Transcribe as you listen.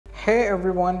Hey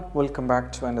everyone, welcome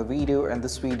back to another video. And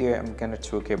this video I'm gonna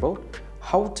talk about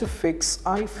how to fix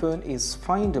iPhone is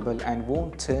findable and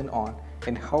won't turn on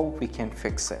and how we can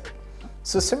fix it.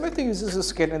 So some of the users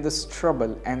is getting this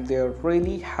trouble and they're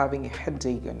really having a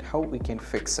headache and how we can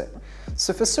fix it.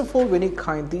 So first of all, when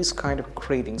you these kind of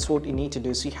cravings, what you need to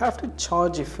do is you have to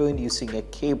charge your phone using a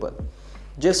cable.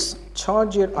 Just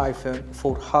charge your iPhone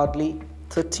for hardly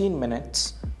 13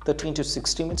 minutes, 13 to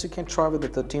 60 minutes. You can try with the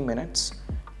 13 minutes.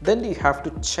 Then you have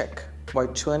to check by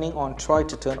try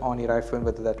to turn on your iPhone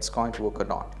whether that's going to work or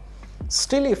not.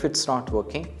 Still, if it's not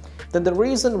working, then the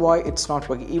reason why it's not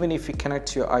working, even if you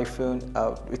connect your iPhone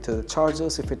with the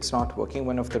chargers, if it's not working,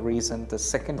 the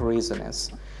second reason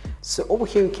is, so over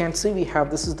here you can see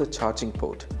this is the charging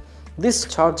port. This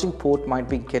charging port might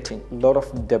be getting a lot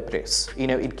of debris.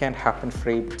 It can happen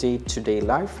for day-to-day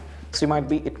life. So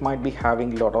it might be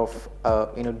having a lot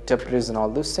of debris and all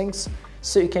those things.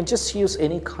 So you can just use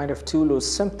any kind of tool or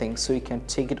something so you can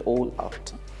take it all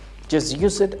out. Just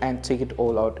use it and take it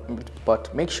all out.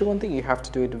 But make sure one thing, you have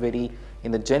to do it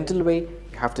in a gentle way.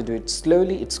 You have to do it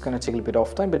slowly. It's going to take a bit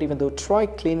of time. But even though, try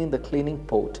cleaning the cleaning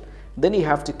port. Then you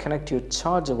have to connect your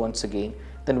charger once again.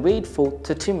 Then wait for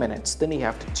 30 minutes. Then you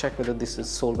have to check whether this is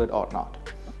solved or not.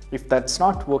 If that's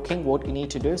not working, what you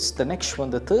need to do is the next one,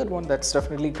 the third one that's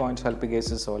definitely going to help you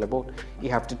guys is all about,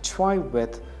 you have to try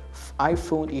with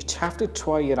iPhone. You have to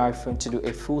try your iPhone to do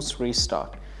a forced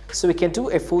restart. So we can do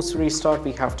a forced restart.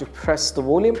 We have to press the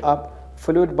volume up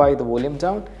followed by the volume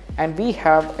down, and we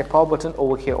have a power button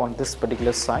over here on this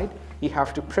particular side. You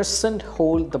have to press and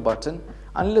hold the button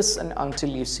unless and until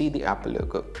you see the Apple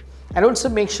logo. And also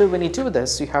make sure when you do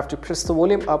this, you have to press the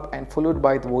volume up and followed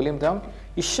by the volume down.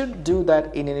 You should do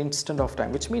that in an instant of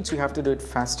time, which means you have to do it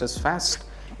fast.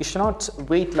 You should not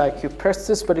wait, like you press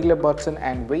this particular button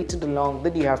and wait it along,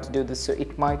 then you have to do this, so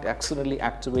it might accidentally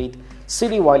activate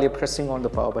Siri while you're pressing on the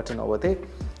power button over there.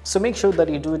 So make sure that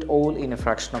you do it all in a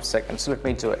fraction of seconds. So let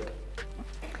me do it.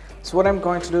 So what I'm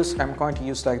going to do is I'm going to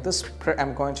use like this.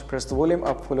 I'm going to press the volume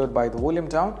up followed by the volume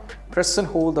down. Press and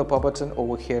hold the power button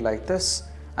over here like this,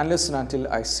 and listen until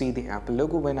I see the Apple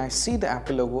logo. When I see the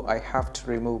Apple logo, I have to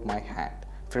remove my hand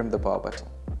from the power button.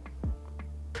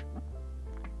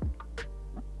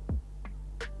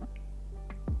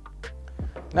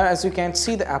 Now as you can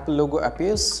see, the Apple logo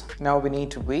appears. Now we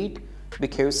need to wait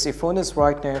because the phone is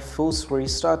right now forced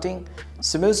restarting.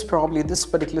 So most probably this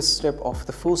particular step of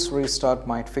the forced restart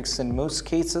might fix in most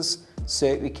cases.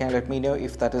 So you can let me know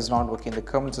if that is not working in the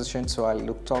comment section, so I'll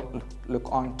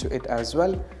look on to it as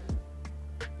well.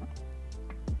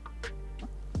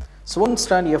 So once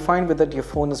done, you're fine with it, your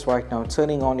phone is right now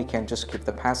turning on, you can just give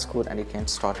the passcode and you can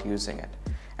start using it.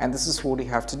 And this is what you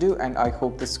have to do, and I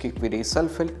hope this quick video is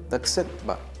helpful. That's it.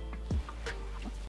 Bye.